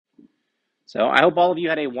So I hope all of you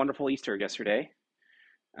had a wonderful Easter yesterday.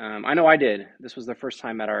 I know I did. This was the first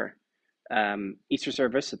time at our Easter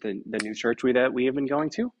service at the new church that we have been going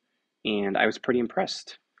to, and I was pretty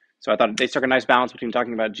impressed. So I thought they struck a nice balance between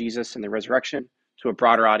talking about Jesus and the resurrection to a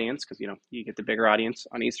broader audience, because you get the bigger audience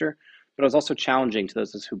on Easter, but it was also challenging to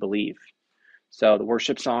those who believe. So the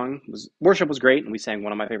worship was great, and we sang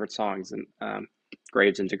one of my favorite songs, in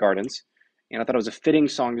Graves into Gardens, and I thought it was a fitting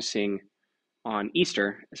song to sing on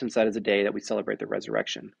Easter, since that is a day that we celebrate the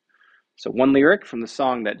resurrection. So one lyric from the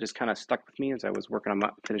song that just kind of stuck with me as I was working on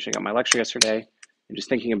finishing up my lecture yesterday and just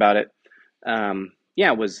thinking about it,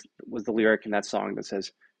 was the lyric in that song that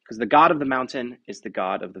says, "Because the God of the mountain is the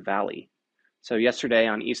God of the valley." So yesterday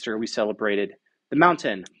on Easter, we celebrated the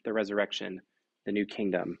mountain, the resurrection, the new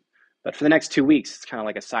kingdom. But for the next 2 weeks, it's kind of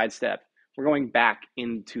like a sidestep. We're going back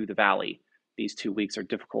into the valley. These 2 weeks are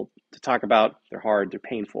difficult to talk about. They're hard. They're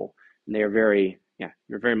painful. And they are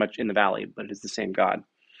you're very much in the valley, but it is the same God.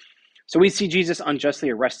 So we see Jesus unjustly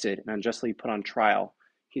arrested and unjustly put on trial.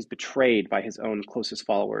 He's betrayed by his own closest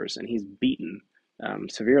followers, and he's beaten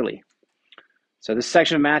severely. So this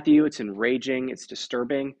section of Matthew, it's enraging, it's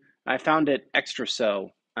disturbing. I found it extra so,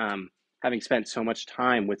 having spent so much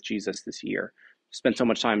time with Jesus this year. Spent so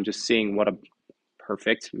much time just seeing what a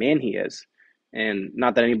perfect man he is. And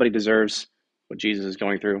not that anybody deserves what Jesus is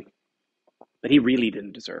going through, but he really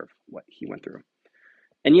didn't deserve what he went through.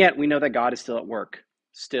 And yet we know that God is still at work,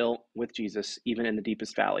 still with Jesus, even in the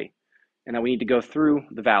deepest valley, and that we need to go through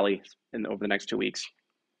the valley over the next 2 weeks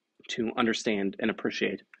to understand and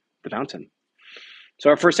appreciate the mountain.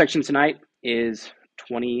 So our first section tonight is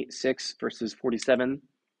 26 verses 47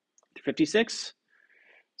 to 56.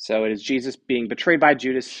 So it is Jesus being betrayed by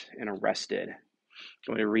Judas and arrested. I'm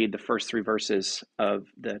going to read the first 3 verses of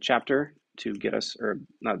the chapter to get us, or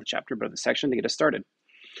not the chapter, but the section to get us started.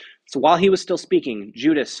 So while he was still speaking,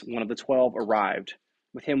 Judas, one of the 12, arrived.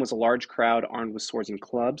 With him was a large crowd armed with swords and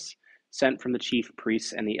clubs, sent from the chief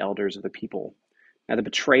priests and the elders of the people. Now the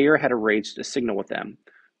betrayer had arranged a signal with them.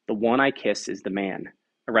 "The one I kiss is the man.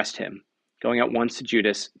 Arrest him." Going at once to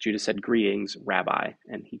Judas, Judas said, "Greetings, Rabbi,"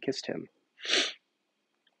 and he kissed him.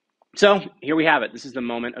 So here we have it. This is the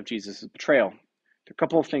moment of Jesus' betrayal. There are a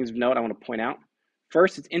couple of things of note I want to point out.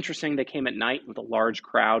 First, it's interesting they came at night with a large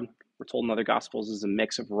crowd. We're told in other Gospels is a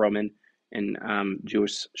mix of Roman and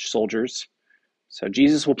Jewish soldiers. So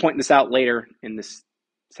Jesus will point this out later in this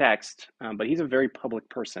text, but he's a very public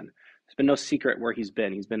person. There's been no secret where he's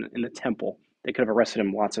been. He's been in the temple. They could have arrested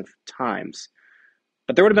him lots of times.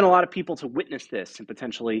 But there would have been a lot of people to witness this and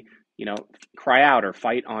potentially, cry out or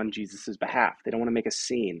fight on Jesus' behalf. They don't want to make a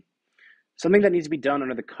scene. Something that needs to be done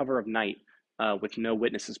under the cover of night with no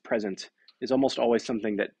witnesses present is almost always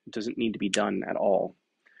something that doesn't need to be done at all.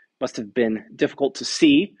 Must have been difficult to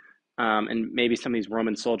see, and maybe some of these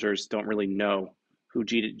Roman soldiers don't really know who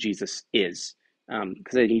Jesus is,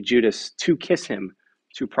 because they need Judas to kiss him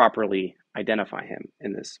to properly identify him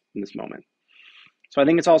in this moment. So I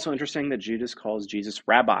think it's also interesting that Judas calls Jesus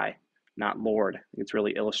Rabbi, not Lord. I think it's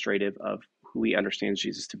really illustrative of who he understands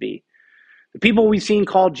Jesus to be. The people we've seen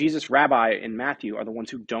called Jesus Rabbi in Matthew are the ones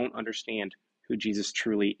who don't understand who Jesus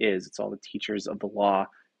truly is. It's all the teachers of the law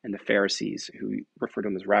and the Pharisees who refer to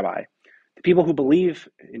him as Rabbi. The people who believe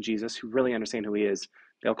in Jesus, who really understand who he is,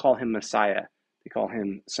 they'll call him Messiah. They call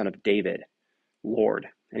him Son of David, Lord,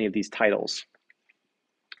 any of these titles.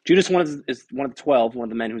 Judas is one of the 12, one of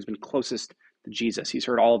the men who's been closest to Jesus. He's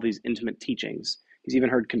heard all of these intimate teachings. He's even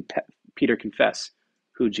heard Peter confess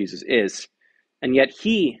who Jesus is. And yet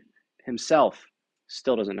he himself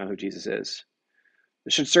still doesn't know who Jesus is.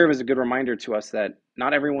 This should serve as a good reminder to us that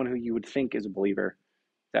not everyone who you would think is a believer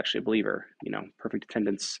is actually a believer. Perfect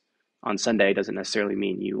attendance on Sunday doesn't necessarily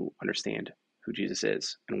mean you understand who Jesus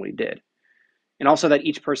is and what he did. And also that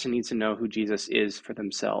each person needs to know who Jesus is for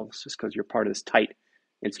themselves. Just because you're part of this tight,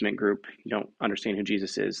 intimate group, you don't understand who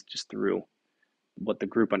Jesus is just through what the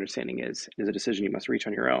group understanding is. It is a decision you must reach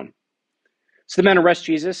on your own. So the men arrest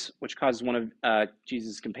Jesus, which causes one of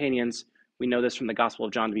Jesus' companions, we know this from the Gospel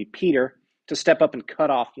of John to be Peter, to step up and cut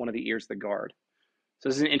off one of the ears of the guard. So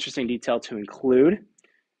this is an interesting detail to include.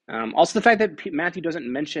 Also the fact that Matthew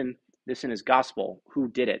doesn't mention this in his Gospel, who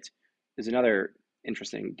did it, is another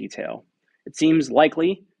interesting detail. It seems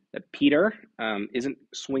likely that Peter isn't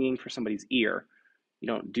swinging for somebody's ear. You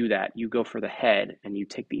don't do that. You go for the head and you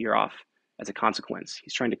take the ear off as a consequence.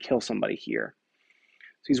 He's trying to kill somebody here.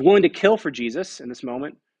 So he's willing to kill for Jesus in this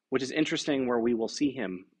moment, which is interesting where we will see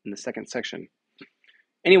him in the second section.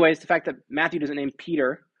 Anyways, the fact that Matthew doesn't name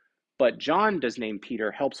Peter, but John does name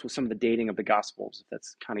Peter helps with some of the dating of the Gospels, if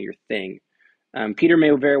that's kind of your thing. Peter may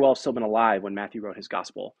very well have still been alive when Matthew wrote his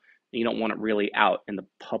Gospel. And you don't want it really out in the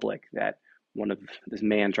public that this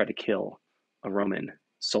man tried to kill a Roman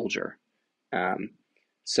soldier.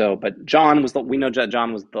 But John we know that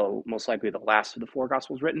John was the most likely the last of the four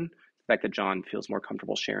Gospels written. The fact that John feels more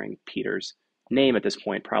comfortable sharing Peter's name at this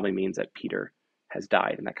point probably means that Peter has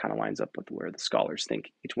died, and that kind of lines up with where the scholars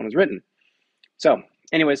think each one is written. So,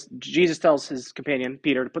 anyways, Jesus tells his companion,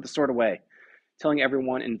 Peter, to put the sword away, telling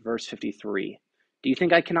everyone in verse 53, "Do you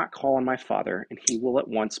think I cannot call on my Father, and he will at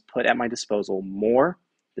once put at my disposal more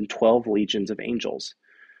than 12 legions of angels?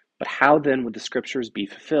 But how then would the scriptures be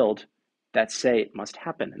fulfilled that say it must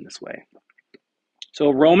happen in this way?" So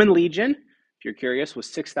a Roman legion, if you're curious,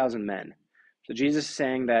 was 6,000 men. So Jesus is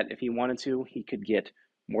saying that if he wanted to, he could get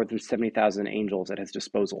more than 70,000 angels at his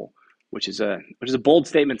disposal, which is a bold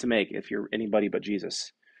statement to make if you're anybody but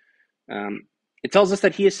Jesus. It tells us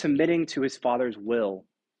that he is submitting to his Father's will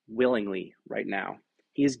willingly right now.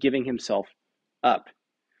 He is giving himself up.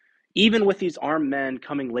 Even with these armed men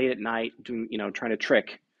coming late at night, doing,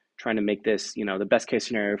 trying to make this, the best case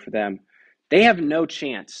scenario for them, they have no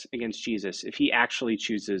chance against Jesus if he actually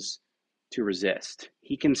chooses to resist.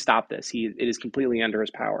 He can stop this. It is completely under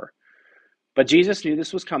his power. But Jesus knew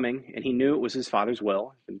this was coming, and he knew it was his Father's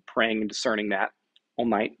will. He's been praying and discerning that all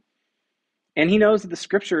night. And he knows that the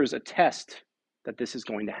scriptures attest that this is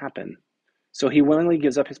going to happen. So he willingly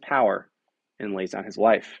gives up his power and lays down his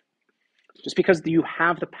life. Just because you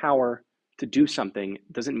have the power to do something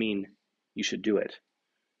doesn't mean you should do it.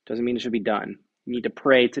 Doesn't mean it should be done. You need to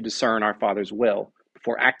pray to discern our Father's will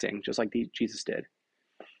before acting, just like Jesus did.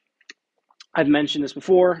 I've mentioned this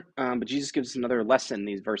before, but Jesus gives us another lesson in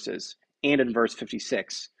these verses, and in verse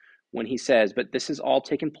 56, when he says, "But this has all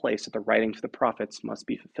taken place that the writings of the prophets must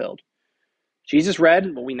be fulfilled." Jesus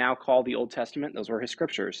read what we now call the Old Testament. Those were his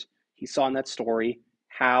scriptures. He saw in that story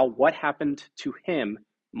how what happened to him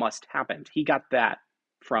must happen. He got that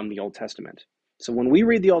from the Old Testament. So when we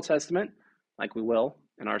read the Old Testament, like we will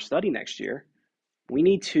in our study next year, we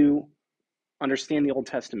need to understand the Old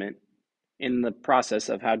Testament in the process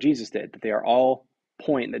of how Jesus did, that they are all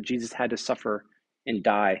point that Jesus had to suffer and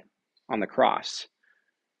die on the cross.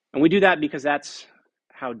 And we do that because that's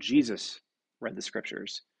how Jesus read the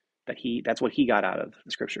scriptures. That's what he got out of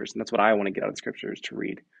the scriptures, and that's what I want to get out of the scriptures, to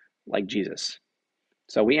read like Jesus.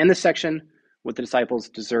 So we end this section with the disciples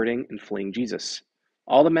deserting and fleeing Jesus.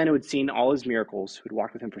 All the men who had seen all his miracles, who had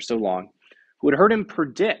walked with him for so long, who had heard him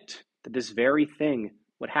predict that this very thing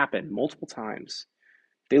would happen multiple times,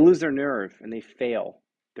 they lose their nerve and they fail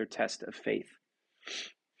their test of faith.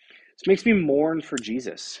 This makes me mourn for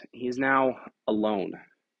Jesus. He is now alone,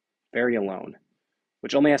 very alone,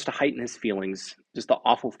 which only has to heighten his feelings, just the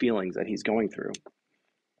awful feelings that he's going through.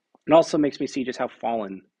 It also makes me see just how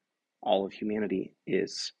fallen all of humanity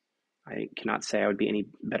is. I cannot say I would be any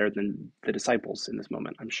better than the disciples in this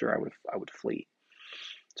moment. I'm sure I would flee.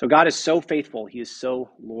 So God is so faithful. He is so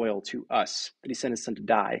loyal to us that he sent his son to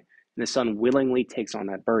die, and the son willingly takes on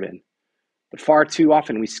that burden. But far too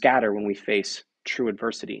often we scatter when we face true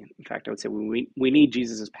adversity. In fact, I would say we need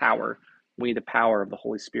Jesus' power. We need the power of the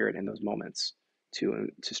Holy Spirit in those moments to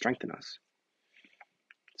strengthen us.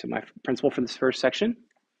 So my principle for this first section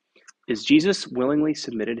is Jesus willingly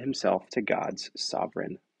submitted himself to God's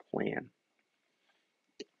sovereign plan.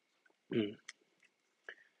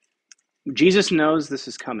 Jesus knows this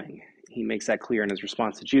is coming. He makes that clear in his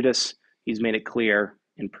response to Judas. He's made it clear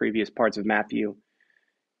in previous parts of Matthew.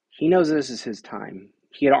 He knows this is his time.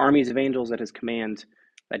 He had armies of angels at his command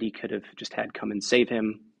that he could have just had come and save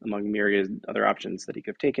him, among myriad other options that he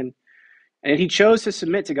could have taken. And he chose to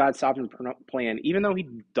submit to God's sovereign plan, even though he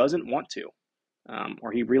doesn't want to,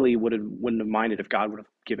 or he really wouldn't have minded if God would have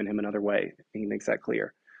given him another way. He makes that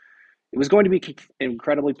clear. It was going to be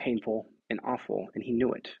incredibly painful and awful, and he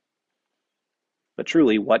knew it. But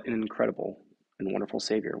truly, what an incredible and wonderful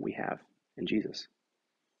Savior we have in Jesus.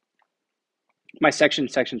 My section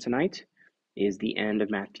tonight is the end of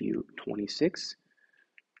Matthew 26.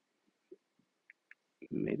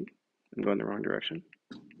 Maybe I'm going the wrong direction.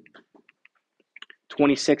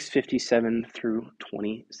 26:57 through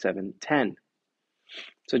 27:10.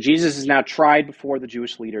 So Jesus is now tried before the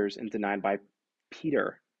Jewish leaders and denied by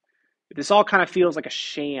Peter. If this all kind of feels like a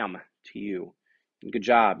sham to you, good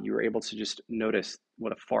job. You were able to just notice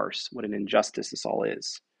what a farce, what an injustice this all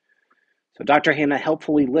is. So Dr. Hannah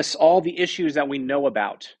helpfully lists all the issues that we know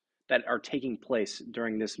about that are taking place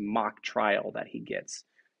during this mock trial that he gets,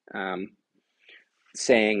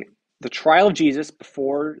 saying the trial of Jesus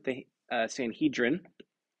before the Sanhedrin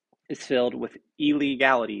is filled with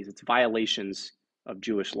illegalities. It's violations of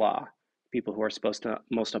Jewish law. People who are supposed to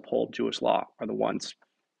most uphold Jewish law are the ones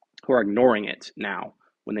who are ignoring it now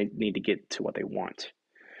when they need to get to what they want.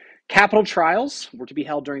 Capital trials were to be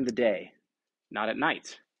held during the day. not at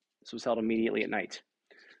night. This was held immediately at night.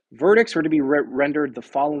 Verdicts were to be rendered the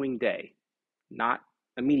following day, not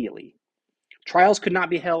immediately. Trials could not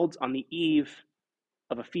be held on the eve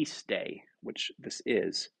of a feast day, which this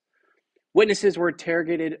is. Witnesses were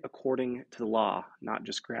interrogated according to the law, not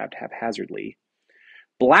just grabbed haphazardly.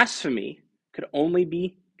 Blasphemy could only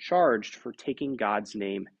be charged for taking God's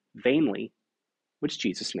name vainly, which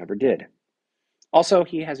Jesus never did. Also,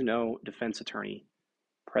 he has no defense attorney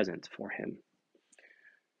present for him.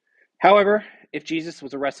 However, if Jesus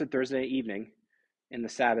was arrested Thursday evening and the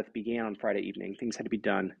Sabbath began on Friday evening, things had to be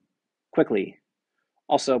done quickly.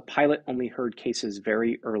 Also, Pilate only heard cases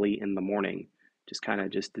very early in the morning,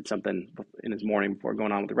 just did something in his morning before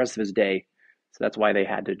going on with the rest of his day. So that's why they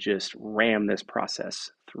had to just ram this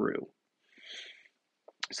process through.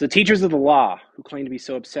 So the teachers of the law, who claim to be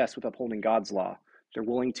so obsessed with upholding God's law, they're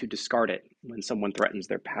willing to discard it when someone threatens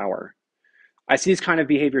their power. I see this kind of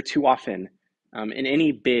behavior too often in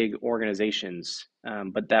any big organizations,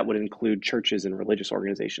 but that would include churches and religious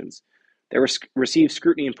organizations. They receive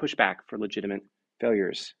scrutiny and pushback for legitimate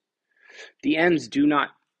failures. The ends do not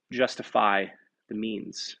justify the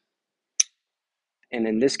means. And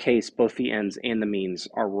in this case, both the ends and the means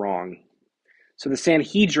are wrong. So the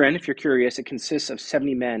Sanhedrin, if you're curious, it consists of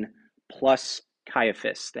 70 men plus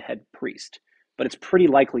Caiaphas, the head priest. But it's pretty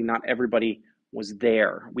likely not everybody was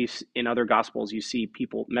there. In other Gospels, you see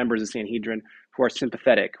people, members of the Sanhedrin, who are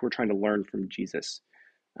sympathetic, who are trying to learn from Jesus.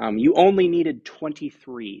 You only needed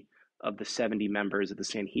 23 of the 70 members of the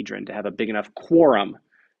Sanhedrin to have a big enough quorum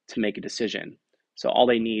to make a decision. So all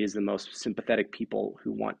they need is the most sympathetic people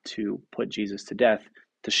who want to put Jesus to death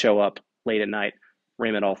to show up late at night,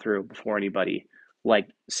 ram it all through before anybody, like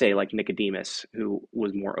Nicodemus, who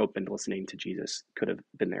was more open to listening to Jesus, could have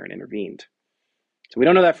been there and intervened. So we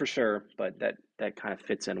don't know that for sure, but that kind of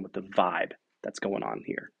fits in with the vibe that's going on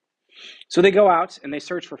here. So they go out and they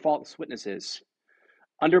search for false witnesses.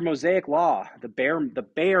 Under Mosaic law, the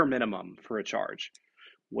bare minimum for a charge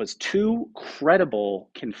was 2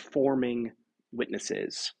 credible conforming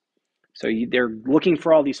witnesses. So they're looking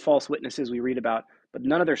for all these false witnesses we read about, but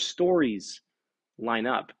none of their stories line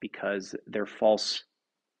up because they're false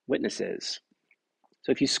witnesses.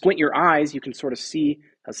 So if you squint your eyes, you can sort of see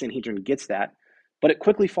how Sanhedrin gets that, but it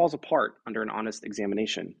quickly falls apart under an honest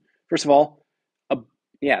examination. First of all,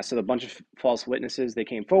 so the bunch of false witnesses, they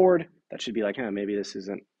came forward. That should be like, maybe this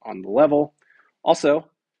isn't on the level. Also,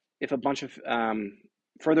 if a bunch of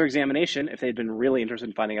further examination, if they'd been really interested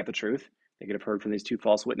in finding out the truth, they could have heard from these 2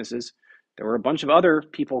 false witnesses. There were a bunch of other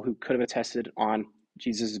people who could have attested on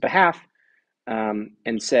Jesus' behalf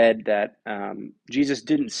and said that Jesus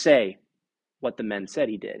didn't say what the men said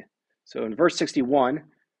he did. So in verse 61,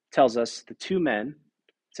 tells us the 2 men,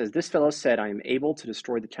 it says, "This fellow said, I am able to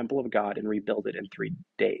destroy the temple of God and rebuild it in 3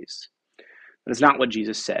 days. But it's not what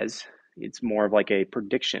Jesus says. It's more of like a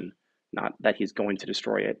prediction, not that he's going to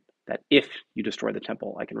destroy it, that if you destroy the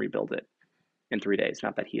temple, I can rebuild it in 3 days,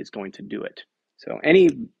 not that he is going to do it. So any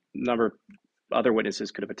number of other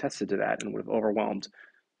witnesses could have attested to that and would have overwhelmed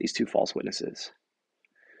these 2 false witnesses.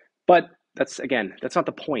 But that's not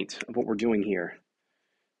the point of what we're doing here.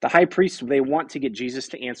 The high priests, they want to get Jesus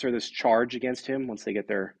to answer this charge against him once they get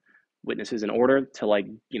their witnesses in order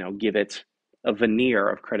to give it a veneer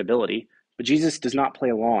of credibility. But Jesus does not play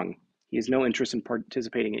along. He has no interest in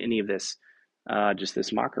participating in any of this, just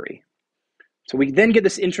this mockery. So we then get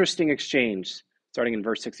this interesting exchange starting in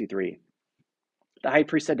verse 63. The high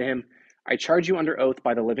priest said to him, I charge you under oath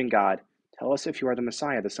by the living God. Tell us if you are the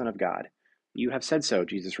Messiah, the Son of God. You have said so,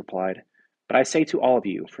 Jesus replied. But I say to all of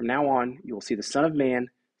you, from now on you will see the Son of Man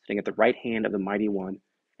sitting at the right hand of the Mighty One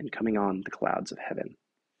and coming on the clouds of heaven.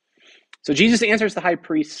 So Jesus answers the high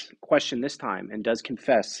priest's question this time and does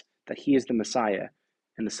confess that he is the Messiah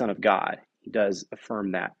and the Son of God. He does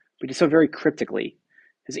affirm that, but he does so very cryptically.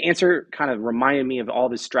 His answer kind of reminded me of all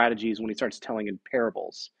of his strategies when he starts telling in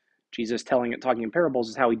parables. Jesus talking in parables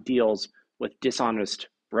is how he deals with dishonest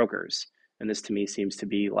brokers. And this to me seems to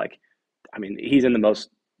be he's in the most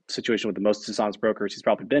situation with the most dishonest brokers he's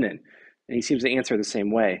probably been in. And he seems to answer the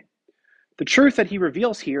same way. The truth that he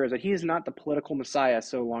reveals here is that he is not the political Messiah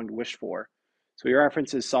so long wished for. So he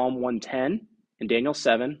references Psalm 110 and Daniel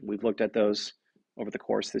 7. We've looked at those over the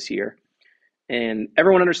course this year. And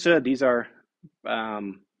everyone understood these are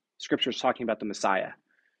scriptures talking about the Messiah.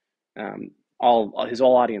 His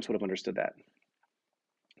whole audience would have understood that.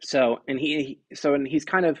 And he's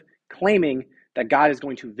kind of claiming that God is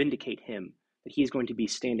going to vindicate him, that he's going to be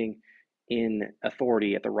standing in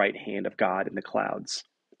authority at the right hand of God in the clouds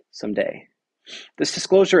someday. This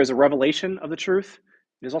disclosure is a revelation of the truth.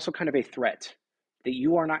 It is also kind of a threat that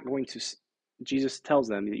you are not going to Jesus tells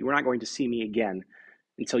them that you are not going to see me again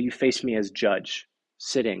until you face me as judge,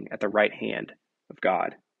 sitting at the right hand of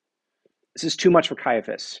God. This is too much for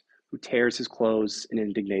Caiaphas, who tears his clothes in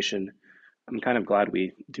indignation. I'm kind of glad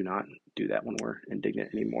we do not do that when we're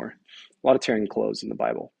indignant anymore. A lot of tearing clothes in the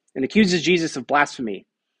Bible. And accuses Jesus of blasphemy.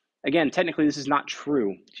 Again, technically, this is not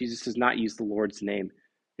true. Jesus does not use the Lord's name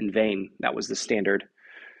in vain. That was the standard.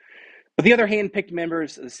 But the other hand-picked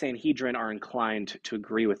members of the Sanhedrin are inclined to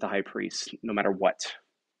agree with the high priest, no matter what.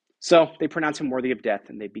 So they pronounce him worthy of death,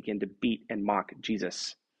 and they begin to beat and mock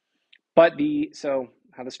Jesus. But so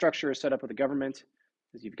how the structure is set up with the government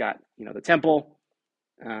is you've got the temple,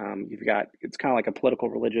 you've got, it's kind of like a political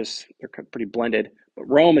religious, they're pretty blended, but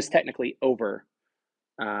Rome is technically over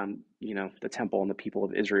the temple and the people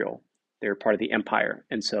of Israel. They're part of the empire,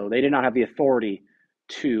 and so they did not have the authority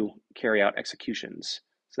to carry out executions.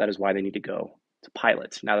 So that is why they need to go to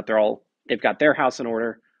Pilate. Now that they've got their house in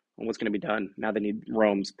order on what's going to be done, now they need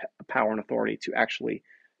Rome's power and authority to actually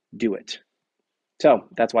do it. So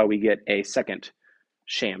that's why we get a second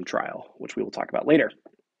sham trial, which we will talk about later.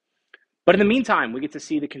 But in the meantime, we get to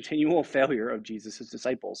see the continual failure of Jesus'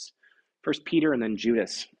 disciples. First Peter and then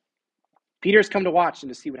Judas. Peter's come to watch and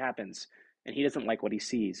to see what happens, and he doesn't like what he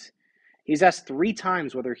sees. He's asked 3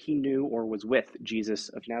 times whether he knew or was with Jesus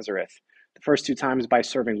of Nazareth. The first 2 times by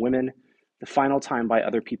serving women, the final time by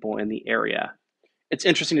other people in the area. It's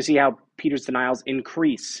interesting to see how Peter's denials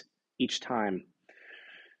increase each time.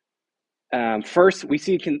 First, we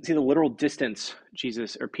can see the literal distance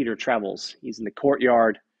Peter travels. He's in the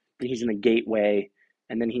courtyard, then he's in the gateway,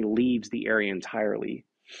 and then he leaves the area entirely.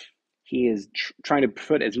 He is trying to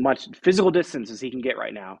put as much physical distance as he can get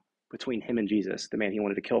right now between him and Jesus, the man he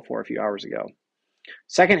wanted to kill for a few hours ago.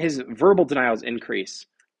 Second, his verbal denials increase.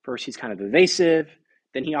 First, he's kind of evasive,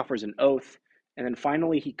 then he offers an oath, and then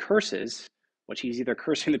finally he curses, which he's either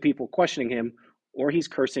cursing the people questioning him or he's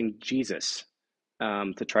cursing Jesus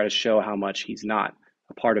to try to show how much he's not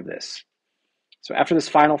a part of this. So after this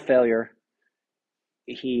final failure,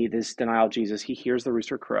 this denial of Jesus, he hears the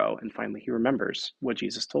rooster crow, and finally he remembers what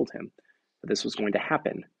Jesus told him, that this was going to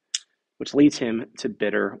happen, which leads him to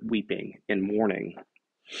bitter weeping and mourning.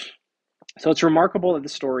 So it's remarkable that the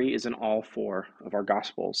story is in all 4 of our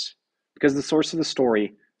Gospels, because the source of the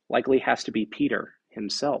story likely has to be Peter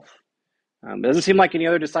himself. It doesn't seem like any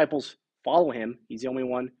other disciples follow him. He's the only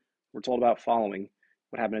one we're told about following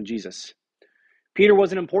what happened to Jesus. Peter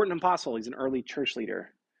was an important apostle. He's an early church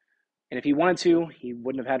leader. And if he wanted to, he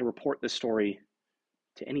wouldn't have had to report this story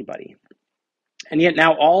to anybody. And yet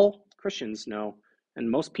now all Christians know, and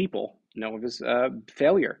most people know, of his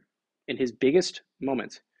failure in his biggest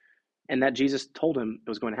moment, and that Jesus told him it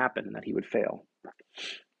was going to happen and that he would fail.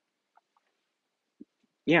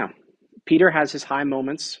 Yeah, Peter has his high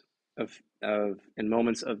moments and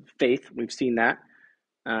moments of faith. We've seen that.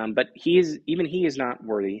 But he is not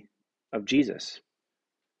worthy of Jesus.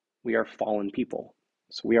 We are fallen people.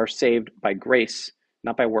 So we are saved by grace,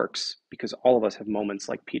 not by works, because all of us have moments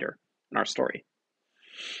like Peter in our story.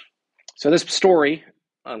 So this story,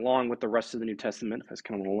 along with the rest of the New Testament, I just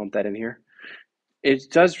kind of want to lump that in here,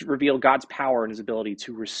 it does reveal God's power and his ability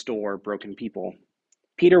to restore broken people.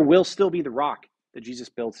 Peter will still be the rock that Jesus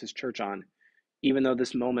builds his church on, even though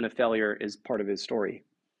this moment of failure is part of his story.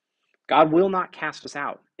 God will not cast us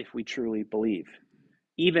out if we truly believe,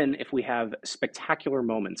 even if we have spectacular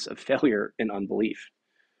moments of failure and unbelief.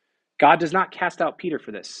 God does not cast out Peter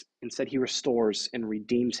for this. Instead, he restores and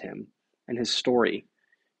redeems him and his story.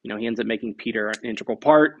 He ends up making Peter an integral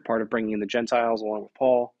part of bringing in the Gentiles along with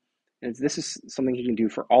Paul. And this is something he can do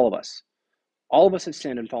for all of us. All of us have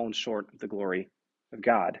sinned and fallen short of the glory of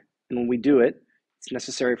God. And when we do it, it's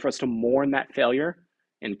necessary for us to mourn that failure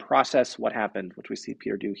and process what happened, which we see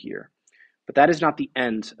Peter do here. But that is not the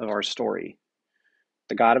end of our story.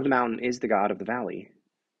 The God of the mountain is the God of the valley,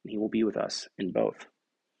 and he will be with us in both.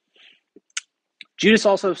 Judas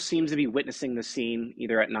also seems to be witnessing the scene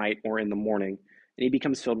either at night or in the morning, and he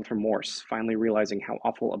becomes filled with remorse, finally realizing how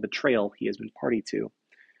awful a betrayal he has been party to.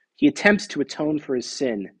 He attempts to atone for his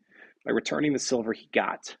sin by returning the silver he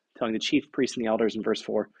got, telling the chief priests and the elders in verse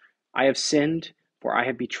 4, "I have sinned, for I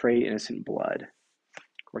have betrayed innocent blood."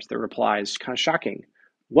 Of course, their reply is kind of shocking.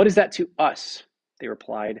 "What is that to us?" They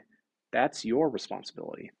replied, "That's your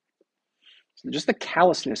responsibility." So just the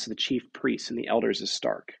callousness of the chief priests and the elders is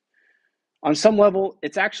stark. On some level,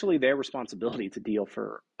 it's actually their responsibility to deal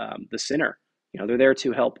for the sinner. They're there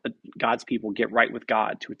to help God's people get right with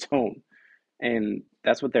God, to atone, and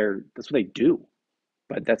that's what they do.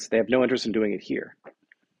 But they have no interest in doing it here.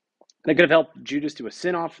 They could have helped Judas do a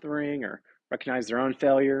sin offering or recognize their own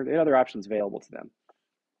failure. They had other options available to them.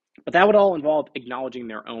 But that would all involve acknowledging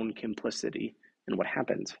their own complicity in what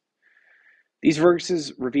happened. These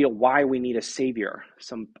verses reveal why we need a savior,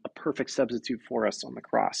 a perfect substitute for us on the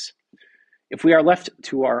cross. If we are left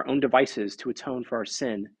to our own devices to atone for our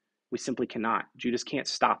sin, we simply cannot. Judas can't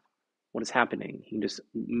stop what is happening. He can just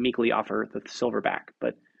meekly offer the silver back,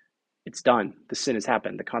 but it's done. The sin has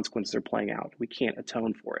happened. The consequences are playing out. We can't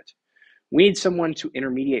atone for it. We need someone to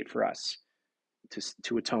intermediate for us,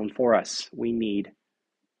 to atone for us. We need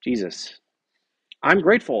Jesus. I'm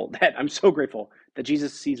so grateful that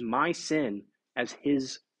Jesus sees my sin as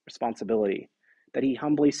his responsibility, that he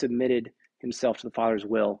humbly submitted himself to the Father's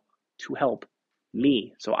will to help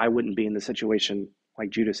me so I wouldn't be in the situation like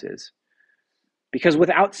Judas is. Because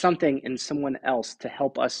without something and someone else to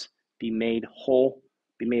help us be made whole,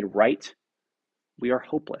 be made right, we are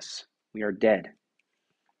hopeless. We are dead.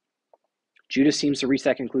 Judas seems to reach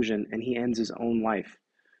that conclusion, and he ends his own life,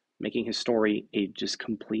 making his story a just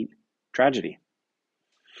complete tragedy.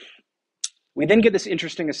 We then get this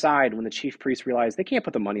interesting aside when the chief priests realize they can't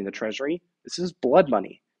put the money in the treasury. This is blood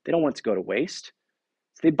money. They don't want it to go to waste.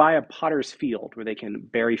 So they buy a potter's field where they can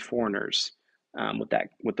bury foreigners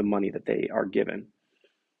with the money that they are given.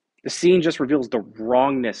 The scene just reveals the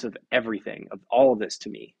wrongness of everything, of all of this to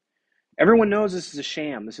me. Everyone knows this is a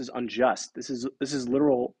sham. This is unjust. This is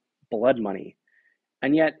literal blood money.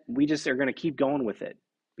 And yet we just are going to keep going with it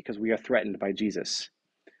because we are threatened by Jesus.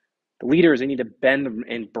 The leaders, they need to bend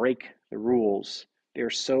and break the rules. They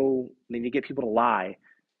need to get people to lie.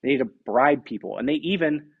 They need to bribe people. And they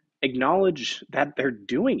even acknowledge that they're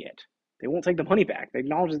doing it. They won't take the money back. They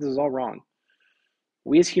acknowledge that this is all wrong.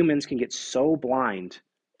 We as humans can get so blind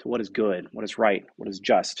to what is good, what is right, what is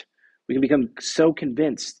just. We can become so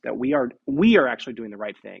convinced that we are actually doing the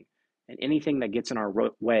right thing. And anything that gets in our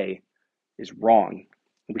way is wrong.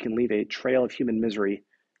 And we can leave a trail of human misery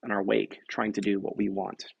in our wake trying to do what we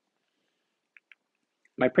want.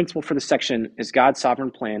 My principle for this section is God's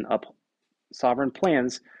sovereign plans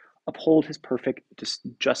uphold his perfect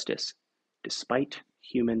justice despite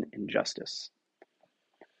human injustice.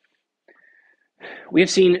 We have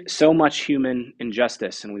seen so much human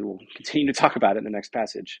injustice, and we will continue to talk about it in the next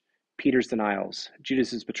passage. Peter's denials,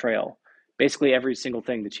 Judas's betrayal, basically every single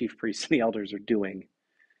thing the chief priests and the elders are doing.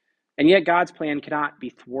 And yet God's plan cannot be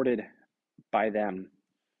thwarted by them.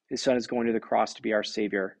 His son is going to the cross to be our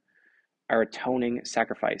savior, our atoning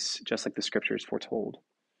sacrifice, just like the scriptures foretold.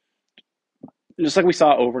 Just like we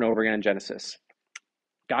saw over and over again in Genesis,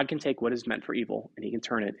 God can take what is meant for evil and he can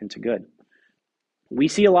turn it into good. We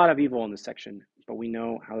see a lot of evil in this section, but we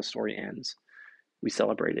know how the story ends. We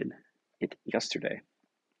celebrated it yesterday.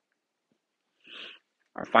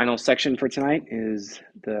 Our final section for tonight is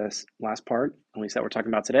the last part, at least that we're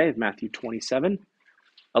talking about today, of Matthew 27,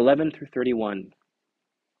 11 through 31.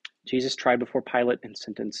 Jesus tried before Pilate and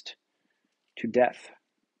sentenced to death.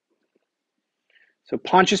 So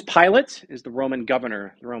Pontius Pilate is the Roman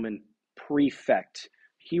governor, the Roman prefect.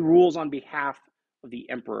 He rules on behalf of the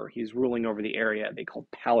emperor. He's ruling over the area they call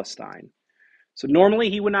Palestine. So normally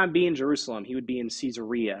he would not be in Jerusalem. He would be in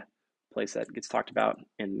Caesarea, a place that gets talked about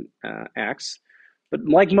in Acts. But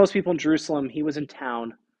like most people in Jerusalem, he was in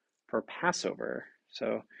town for Passover.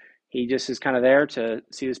 So he just is kind of there to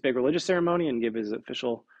see this big religious ceremony and give his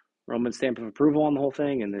official Roman stamp of approval on the whole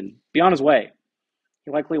thing and then be on his way.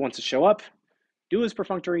 He likely wants to show up, do his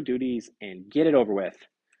perfunctory duties, and get it over with.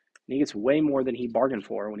 And he gets way more than he bargained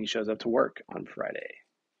for when he shows up to work on Friday.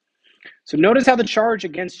 So notice how the charge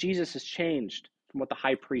against Jesus has changed from what the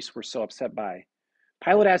high priests were so upset by.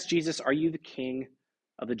 Pilate asked Jesus, "Are you the king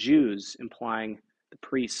of the Jews?" implying the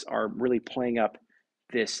priests are really playing up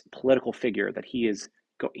this political figure that he's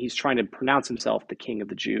trying to pronounce himself the king of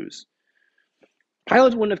the Jews.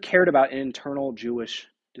 Pilate wouldn't have cared about an internal Jewish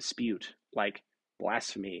dispute like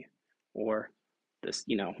blasphemy or this,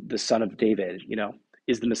 the son of David,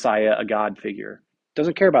 is the Messiah a God figure?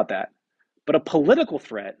 Doesn't care about that. But a political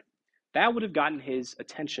threat, that would have gotten his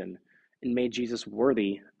attention and made Jesus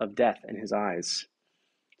worthy of death in his eyes.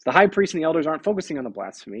 So the high priest and the elders aren't focusing on the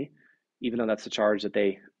blasphemy, even though that's the charge that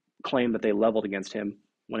they claim that they leveled against him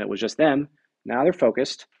when it was just them. Now they're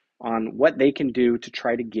focused on what they can do to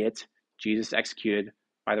try to get Jesus executed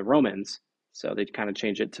by the Romans. So they kind of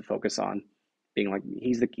change it to focus on being like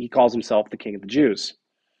he calls himself the king of the Jews.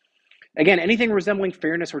 Again, anything resembling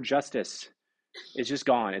fairness or justice is just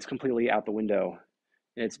gone. It's completely out the window.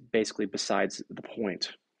 And it's basically besides the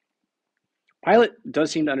point. Pilate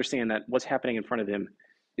does seem to understand that what's happening in front of him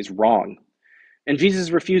is wrong. And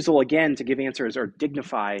Jesus' refusal again to give answers or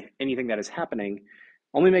dignify anything that is happening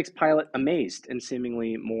only makes Pilate amazed and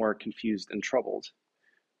seemingly more confused and troubled.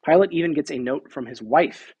 Pilate even gets a note from his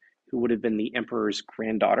wife who would have been the emperor's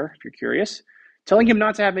granddaughter, if you're curious, telling him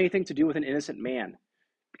not to have anything to do with an innocent man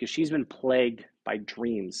because she's been plagued by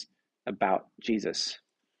dreams about Jesus.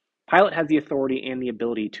 Pilate has the authority and the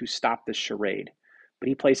ability to stop this charade, but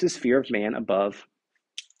he places fear of man above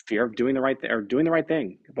fear of doing the right thing, or doing the right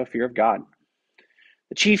thing, above fear of God.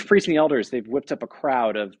 The chief priests and the elders, they've whipped up a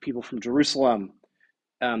crowd of people from Jerusalem.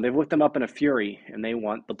 They've whipped them up in a fury, and they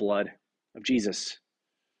want the blood of Jesus.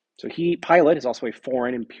 So Pilate is also a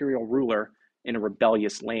foreign imperial ruler in a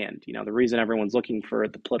rebellious land. You know, the reason everyone's looking for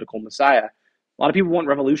the political Messiah, a lot of people want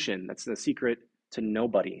revolution. That's the secret to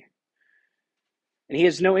nobody. And he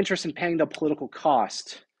has no interest in paying the political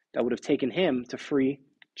cost that would have taken him to free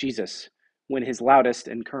Jesus when his loudest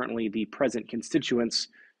and currently the present constituents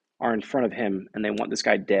are in front of him and they want this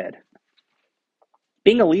guy dead.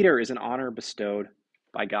 Being a leader is an honor bestowed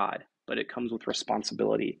by God, but it comes with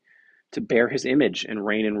responsibility to bear his image and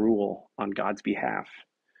reign and rule on God's behalf.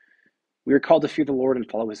 We are called to fear the Lord and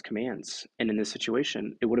follow his commands. And in this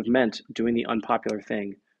situation, it would have meant doing the unpopular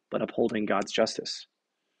thing, but upholding God's justice.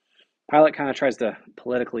 Pilate kind of tries to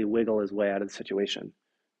politically wiggle his way out of the situation.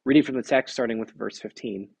 Reading from the text, starting with verse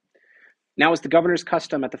 15. Now it was the governor's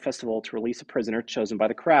custom at the festival to release a prisoner chosen by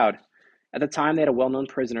the crowd. At the time, they had a well-known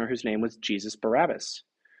prisoner whose name was Jesus Barabbas.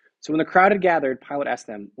 So when the crowd had gathered, Pilate asked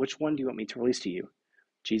them, "Which one do you want me to release to you?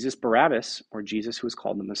 Jesus Barabbas or Jesus who was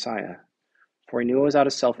called the Messiah?" For he knew it was out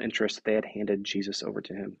of self-interest that they had handed Jesus over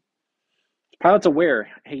to him. Pilate's aware,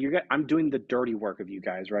 hey, I'm doing the dirty work of you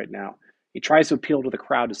guys right now. He tries to appeal to the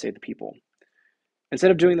crowd to save the people.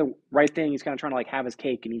 Instead of doing the right thing, he's kind of trying to like have his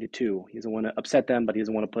cake and eat it too. He doesn't want to upset them, but he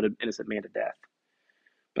doesn't want to put an innocent man to death.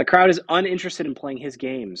 But the crowd is uninterested in playing his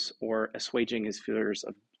games or assuaging his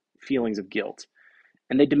feelings of guilt.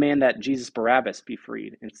 And they demand that Jesus Barabbas be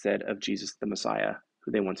freed instead of Jesus the Messiah,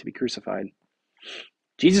 who they want to be crucified.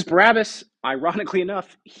 Jesus Barabbas, ironically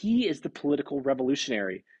enough, he is the political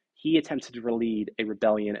revolutionary. He attempted to lead a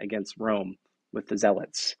rebellion against Rome with the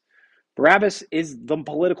Zealots. Barabbas is the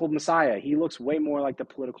political Messiah. He looks way more like the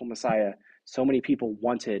political Messiah so many people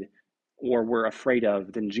wanted or were afraid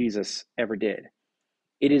of than Jesus ever did.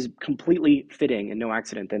 It is completely fitting and no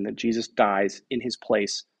accident then that Jesus dies in his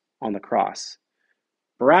place on the cross.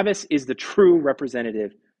 Barabbas is the true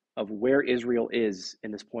representative of where Israel is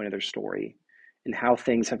in this point of their story and how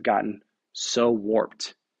things have gotten so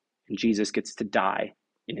warped, and Jesus gets to die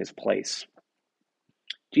in his place.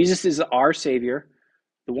 Jesus is our Savior,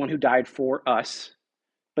 the one who died for us,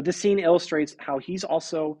 but the scene illustrates how he's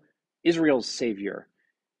also Israel's Savior.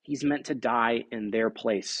 He's meant to die in their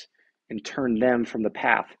place and turn them from the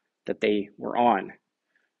path that they were on.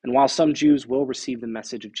 And while some Jews will receive the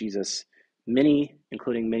message of Jesus, many,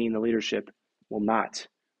 including many in the leadership, will not,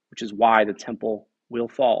 which is why the temple will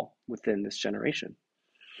fall within this generation.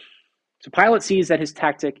 So Pilate sees that his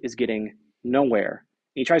tactic is getting nowhere.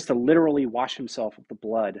 He tries to literally wash himself of the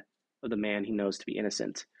blood of the man he knows to be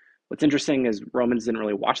innocent. What's interesting is Romans didn't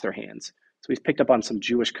really wash their hands. So he's picked up on some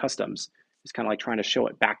Jewish customs. He's kind of like trying to show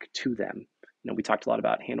it back to them. You know, we talked a lot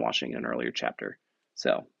about hand washing in an earlier chapter.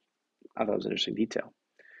 So I thought it was an interesting detail.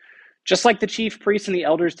 Just like the chief priests and the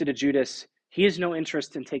elders did to Judas, he has no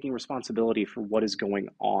interest in taking responsibility for what is going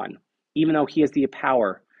on, even though he has the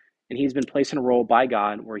power and he's been placed in a role by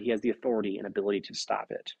God where he has the authority and ability to stop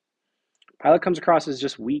it. Pilate comes across as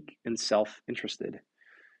just weak and self-interested.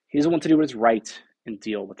 He doesn't want to do what is right and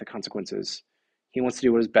deal with the consequences. He wants to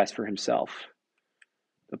do what is best for himself.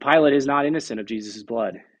 But Pilate is not innocent of Jesus'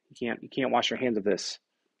 blood. You can't wash your hands of this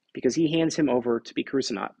because he hands him over to be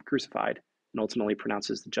crucified and ultimately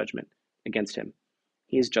pronounces the judgment against him.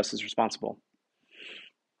 He is just as responsible.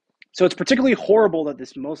 So it's particularly horrible that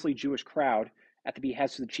this mostly Jewish crowd, at the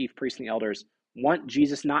behest of the chief priests and the elders, want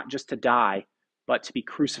Jesus not just to die, but to be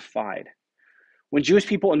crucified. When Jewish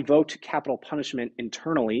people invoked capital punishment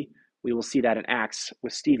internally, we will see that in Acts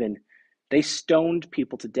with Stephen, they stoned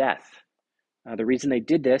people to death. The reason they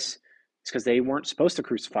did this is because they weren't supposed to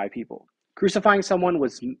crucify people. Crucifying someone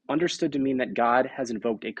was understood to mean that God has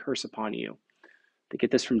invoked a curse upon you. They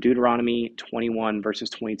get this from Deuteronomy 21, verses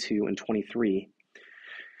 22 and 23.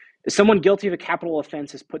 If someone guilty of a capital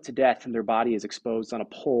offense is put to death and their body is exposed on a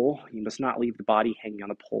pole, you must not leave the body hanging on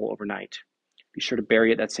the pole overnight. Be sure to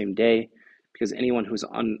bury it that same day, because anyone who is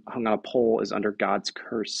hung on a pole is under God's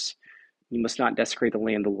curse. You must not desecrate the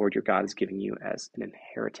land the Lord your God is giving you as an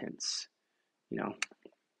inheritance. You know,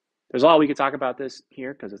 there's a lot we could talk about this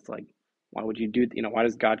here, because it's like, why would you do, why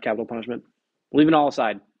does God capital punishment? Leave it all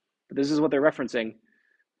aside. But this is what they're referencing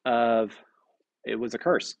of it was a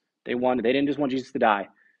curse. They didn't just want Jesus to die.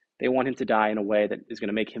 They want him to die in a way that is going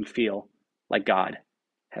to make him feel like God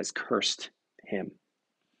has cursed him.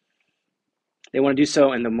 They want to do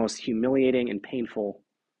so in the most humiliating and painful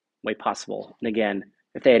way possible. And again,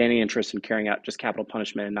 if they had any interest in carrying out just capital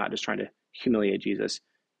punishment and not just trying to humiliate Jesus,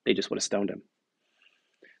 they just would have stoned him.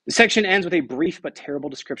 The section ends with a brief but terrible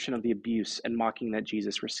description of the abuse and mocking that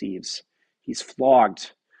Jesus receives. He's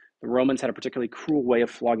flogged. The Romans had a particularly cruel way of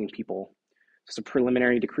flogging people. As a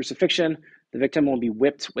preliminary to crucifixion, the victim will be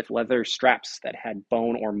whipped with leather straps that had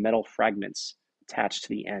bone or metal fragments attached to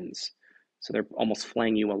the ends. So they're almost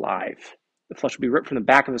flaying you alive. The flesh will be ripped from the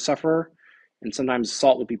back of the sufferer, and sometimes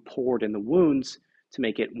salt will be poured in the wounds to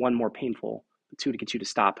make it, one, more painful, but two, to get you to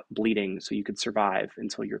stop bleeding so you could survive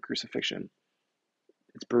until your crucifixion.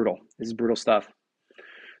 It's brutal. This is brutal stuff.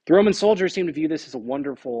 The Roman soldiers seem to view this as a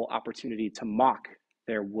wonderful opportunity to mock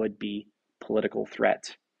their would-be political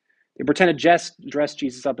threat. They pretend to just dress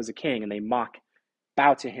Jesus up as a king, and they mock,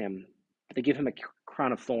 bow to him. They give him a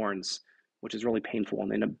crown of thorns, which is really painful,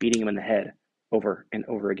 and they end up beating him in the head over and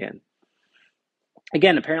over again.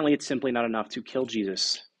 Again, apparently it's simply not enough to kill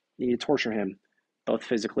Jesus. You need to torture him, both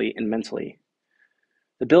physically and mentally.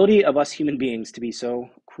 The ability of us human beings to be so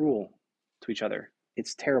cruel to each other,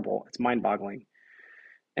 it's terrible. It's mind-boggling.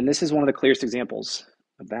 And this is one of the clearest examples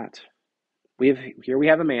of that. Here we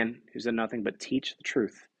have a man who's done nothing but teach the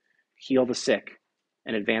truth, heal the sick,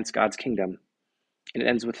 and advance God's kingdom. And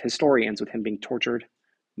his story ends with him being tortured,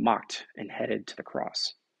 mocked, and headed to the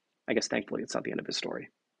cross. I guess thankfully it's not the end of his story.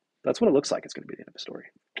 But that's what it looks like it's going to be the end of his story.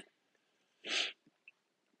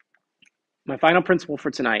 My final principle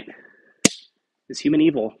for tonight is human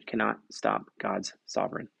evil cannot stop God's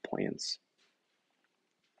sovereign plans.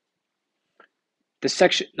 This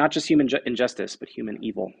section, not just human injustice, but human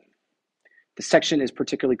evil. This section is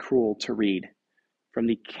particularly cruel to read, from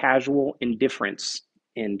the casual indifference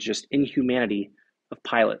and just inhumanity of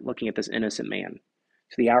Pilate looking at this innocent man,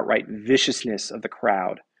 to the outright viciousness of the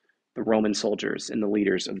crowd, the Roman soldiers, and the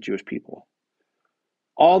leaders of the Jewish people.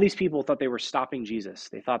 All these people thought they were stopping Jesus.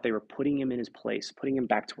 They thought they were putting him in his place, putting him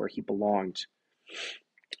back to where he belonged.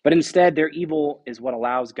 But instead, their evil is what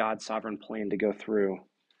allows God's sovereign plan to go through.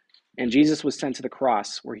 And Jesus was sent to the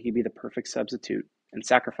cross where he could be the perfect substitute and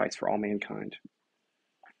sacrifice for all mankind.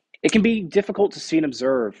 It can be difficult to see and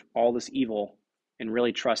observe all this evil and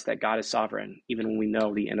really trust that God is sovereign, even when we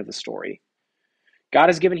know the end of the story. God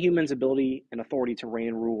has given humans ability and authority to reign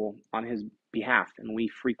and rule on his behalf, and we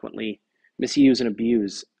frequently misuse and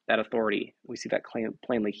abuse that authority. We see that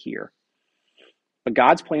plainly here. But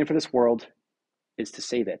God's plan for this world is to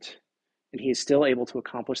save it, and he is still able to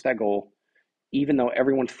accomplish that goal, even though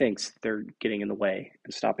everyone thinks they're getting in the way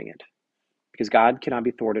and stopping it. Because God cannot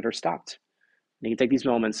be thwarted or stopped. And he can take these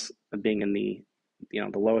moments of being in the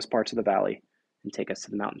lowest parts of the valley and take us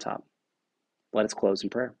to the mountaintop. Let us close in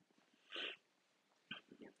prayer.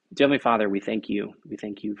 Dear Heavenly Father, we thank you. We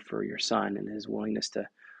thank you for your Son and his willingness to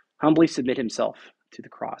humbly submit himself to the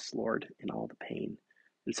cross, Lord, and all the pain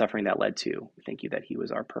and suffering that led to. We thank you that he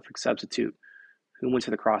was our perfect substitute who went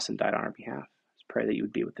to the cross and died on our behalf. Just pray that you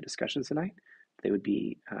would be with the discussions tonight. They would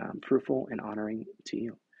be fruitful and honoring to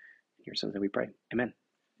you. In your Son's name we pray. Amen.